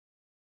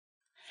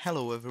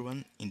Hello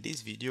everyone, in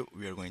this video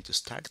we are going to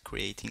start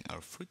creating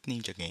our Fruit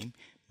Ninja game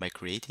by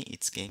creating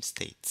its game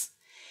states.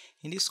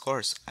 In this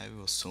course I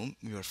will assume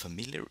you are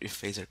familiar with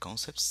phaser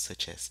concepts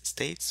such as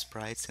states,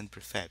 sprites and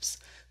prefabs,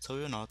 so I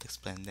will not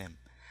explain them.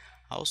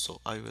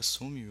 Also, I will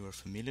assume you are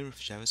familiar with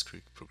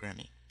JavaScript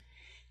programming.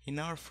 In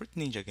our Fruit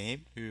Ninja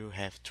game we will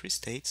have 3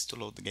 states to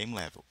load the game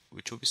level,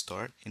 which will be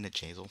stored in a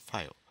JSON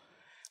file,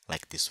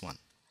 like this one.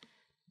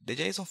 The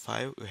JSON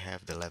file will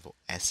have the level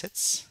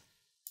assets,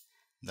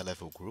 the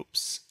level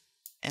groups,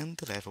 and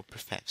the level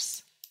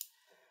prefabs.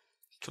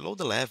 To load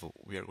the level,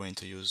 we are going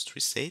to use 3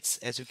 states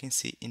as you can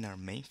see in our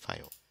main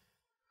file.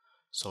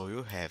 So we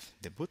will have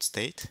the boot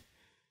state,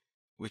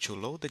 which will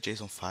load the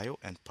JSON file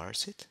and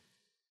parse it,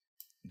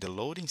 the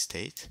loading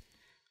state,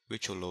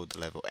 which will load the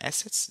level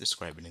assets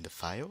described in the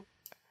file,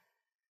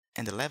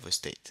 and the level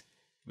state,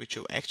 which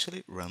will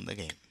actually run the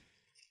game.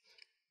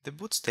 The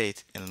boot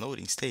state and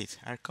loading state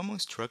are common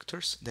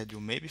structures that you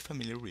may be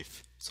familiar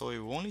with, so I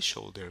will only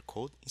show their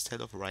code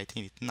instead of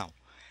writing it now.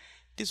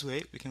 This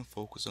way we can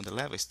focus on the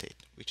level state,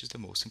 which is the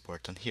most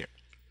important here.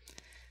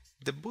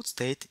 The boot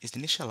state is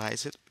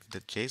initialized with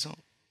the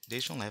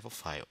JSON level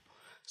file,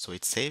 so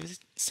it saves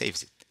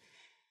it.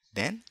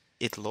 Then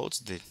it loads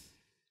the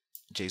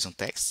JSON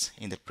text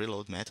in the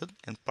preload method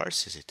and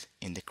parses it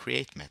in the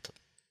create method.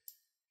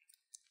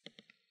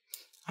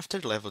 After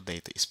the level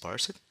data is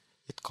parsed,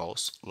 it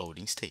calls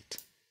loading state.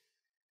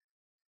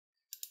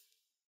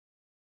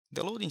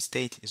 The loading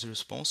state is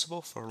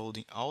responsible for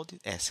loading all the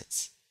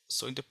assets.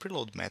 So in the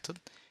preload method,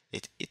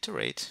 it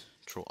iterates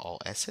through all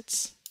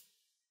assets,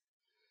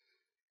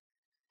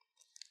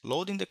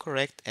 loading the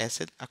correct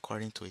asset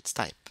according to its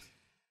type.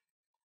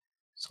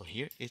 So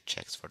here it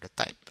checks for the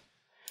type.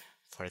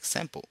 For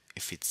example,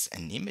 if it's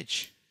an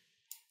image,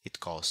 it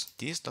calls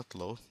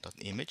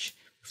this.load.image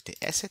with the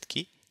asset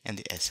key and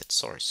the asset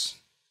source.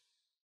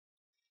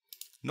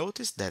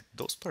 Notice that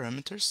those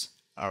parameters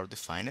are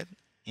defined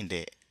in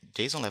the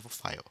JSON level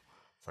file.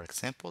 For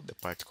example, the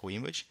particle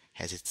image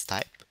has its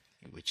type,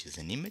 which is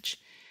an image,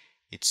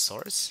 its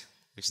source,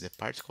 which is the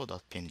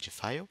particle.png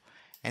file,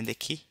 and the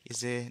key is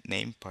the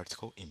name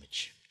particle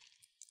image.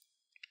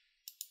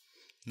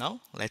 Now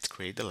let's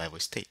create the level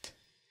state.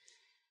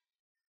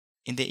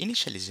 In the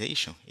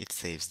initialization, it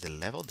saves the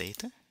level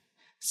data,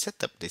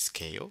 set up the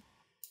scale,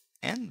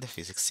 and the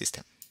physics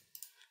system.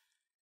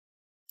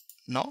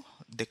 Now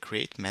the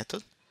create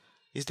method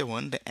is the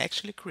one that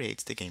actually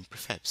creates the game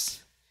prefabs.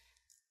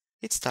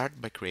 It starts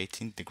by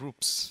creating the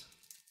groups.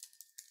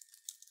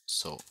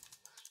 So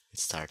it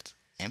starts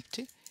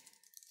empty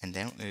and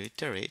then we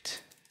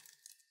iterate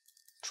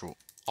through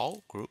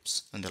all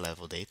groups on the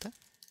level data.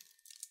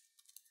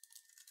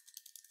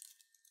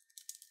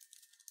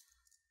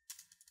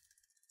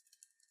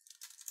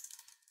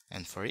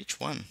 And for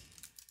each one,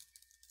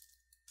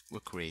 we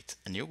create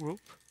a new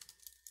group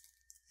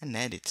and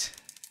add it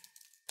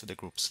to the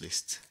groups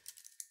list.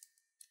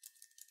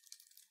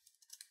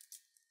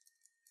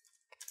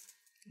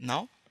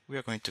 Now we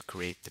are going to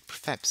create the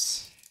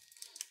prefabs.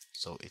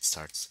 So it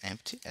starts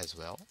empty as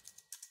well.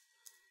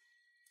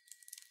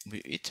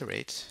 We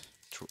iterate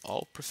through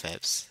all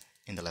prefabs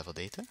in the level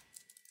data.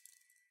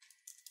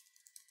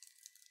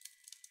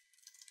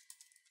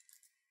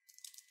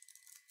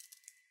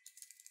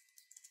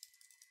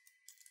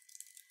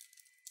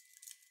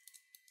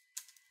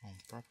 On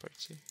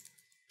property,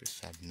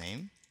 prefab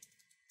name.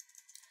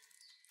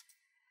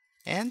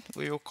 And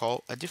we will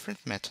call a different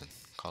method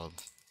called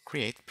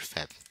create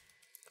prefab.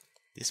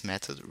 This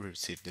method will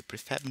receive the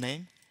prefab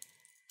name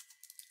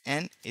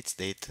and its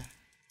data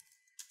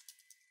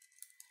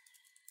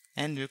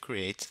and will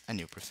create a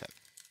new prefab.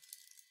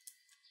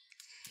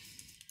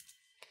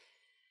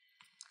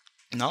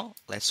 Now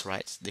let's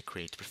write the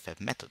create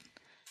prefab method.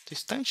 To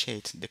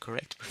instantiate the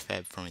correct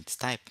prefab from its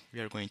type,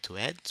 we are going to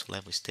add to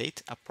level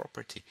state a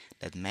property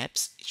that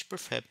maps each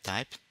prefab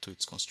type to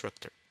its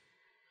constructor.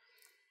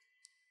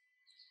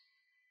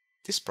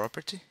 This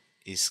property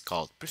is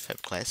called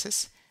prefab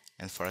classes,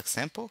 and for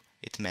example,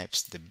 it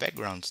maps the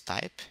background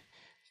type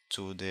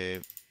to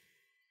the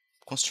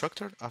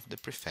constructor of the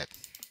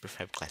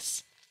prefab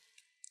class.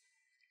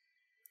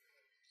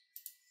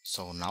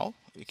 So now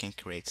we can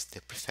create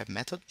the prefab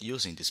method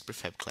using this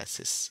prefab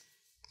classes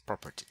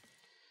property.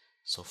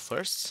 So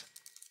first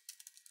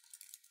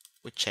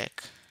we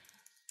check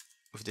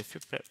if the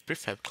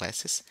prefab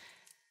classes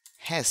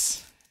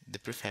has the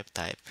prefab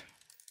type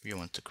we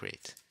want to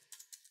create.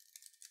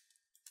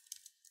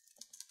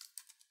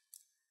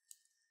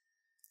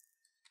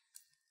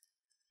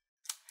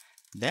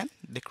 Then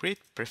the create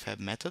prefab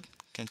method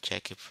can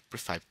check if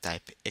prefab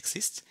type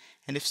exists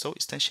and if so,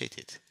 instantiate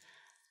it.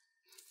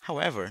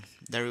 However,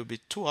 there will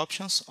be two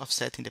options of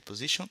setting the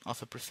position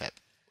of a prefab,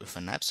 with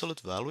an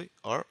absolute value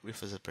or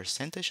with a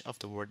percentage of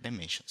the word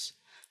dimensions.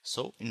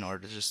 So in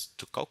order just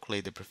to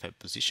calculate the prefab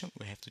position,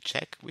 we have to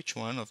check which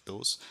one of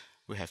those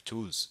we have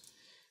to use.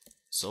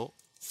 So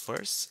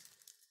first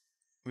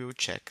we will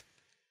check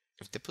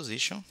if the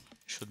position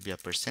should be a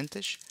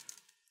percentage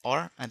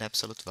or an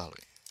absolute value.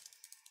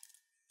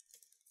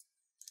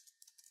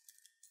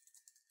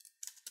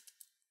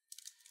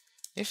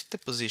 If the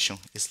position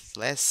is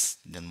less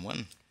than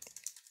 1,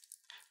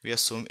 we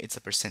assume it's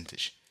a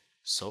percentage.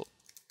 So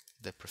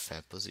the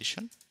prefab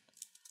position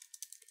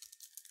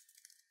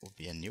will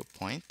be a new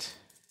point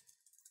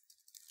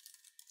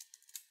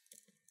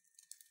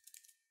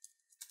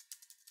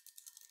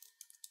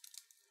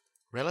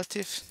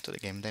relative to the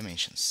game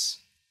dimensions.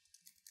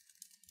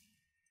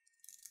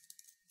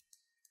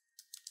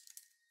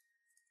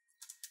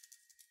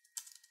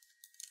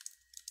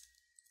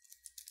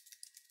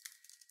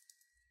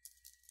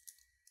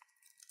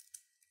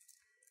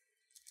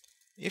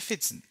 If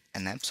it's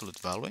an absolute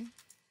value,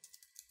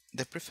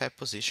 the prefab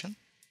position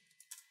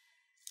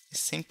is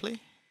simply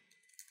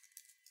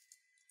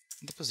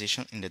the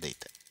position in the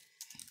data.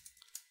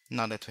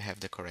 Now that we have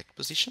the correct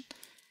position,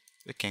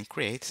 we can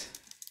create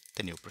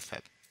the new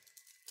prefab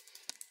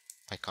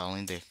by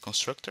calling the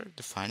constructor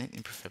defined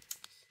in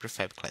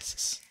prefab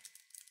classes.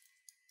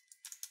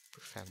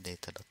 Prefab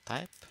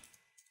data.type.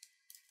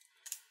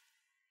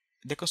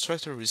 The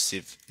constructor will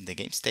receive the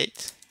game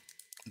state,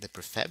 the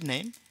prefab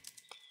name,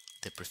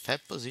 the prefab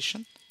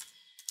position,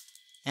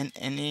 and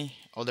any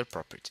other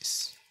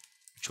properties,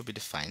 which will be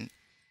defined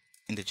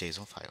in the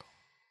JSON file.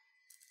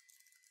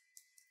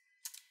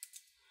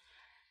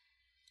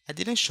 I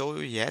didn't show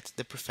you yet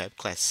the prefab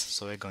class,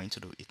 so we're going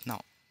to do it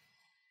now.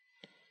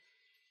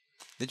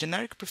 The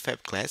generic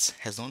prefab class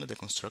has only the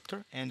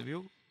constructor and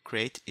will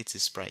create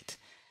its sprite,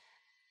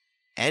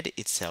 add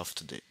itself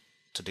to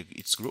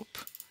its group,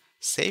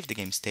 save the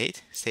game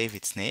state, save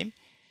its name,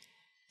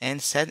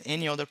 and set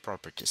any other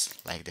properties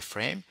like the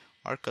frame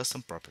or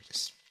custom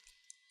properties.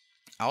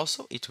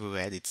 Also, it will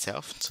add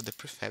itself to the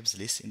prefabs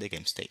list in the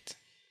game state.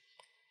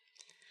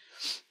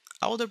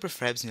 All the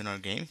prefabs in our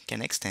game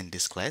can extend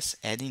this class,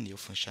 adding new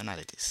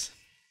functionalities.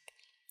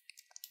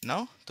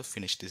 Now, to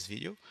finish this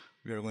video,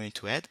 we are going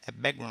to add a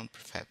background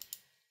prefab.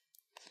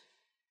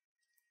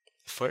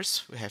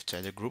 First, we have to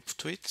add a group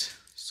to it,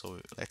 so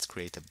let's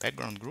create a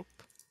background group.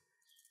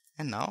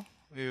 And now,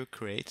 we will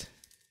create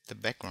the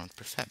background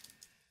prefab.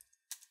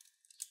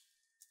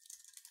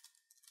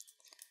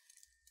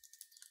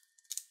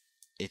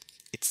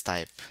 Its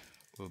type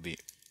will be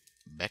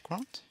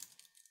background.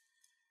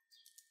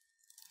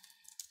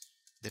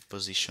 The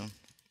position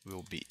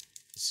will be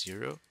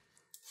 0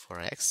 for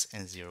X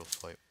and 0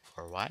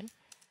 for Y.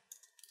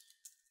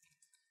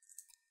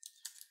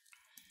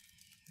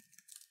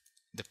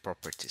 The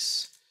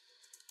properties.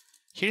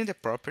 Here in the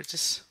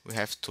properties, we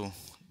have to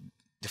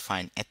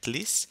define at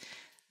least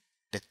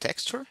the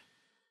texture,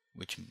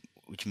 which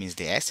means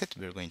the asset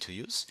we're going to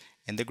use,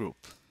 and the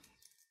group.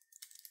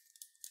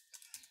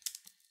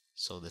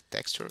 So the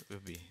texture will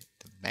be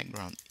the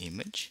background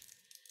image,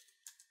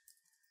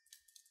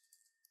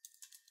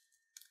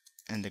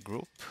 and the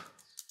group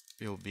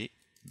will be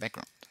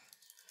background.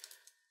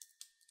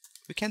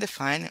 We can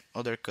define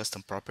other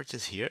custom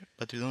properties here,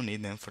 but we don't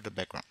need them for the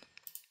background.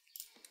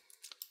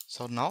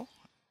 So now,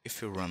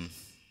 if we run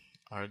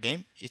our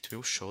game, it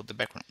will show the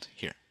background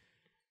here.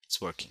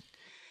 It's working.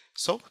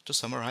 So, to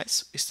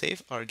summarize, we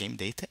save our game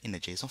data in a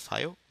JSON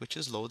file, which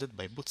is loaded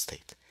by boot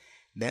state.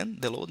 Then,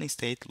 the loading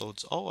state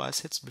loads all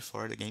assets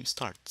before the game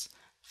starts.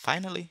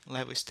 Finally,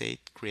 level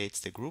state creates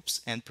the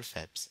groups and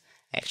prefabs,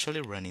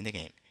 actually running the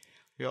game.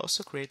 We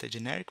also create a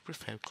generic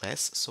prefab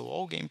class so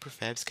all game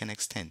prefabs can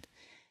extend.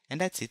 And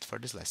that's it for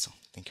this lesson.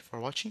 Thank you for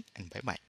watching, and bye bye.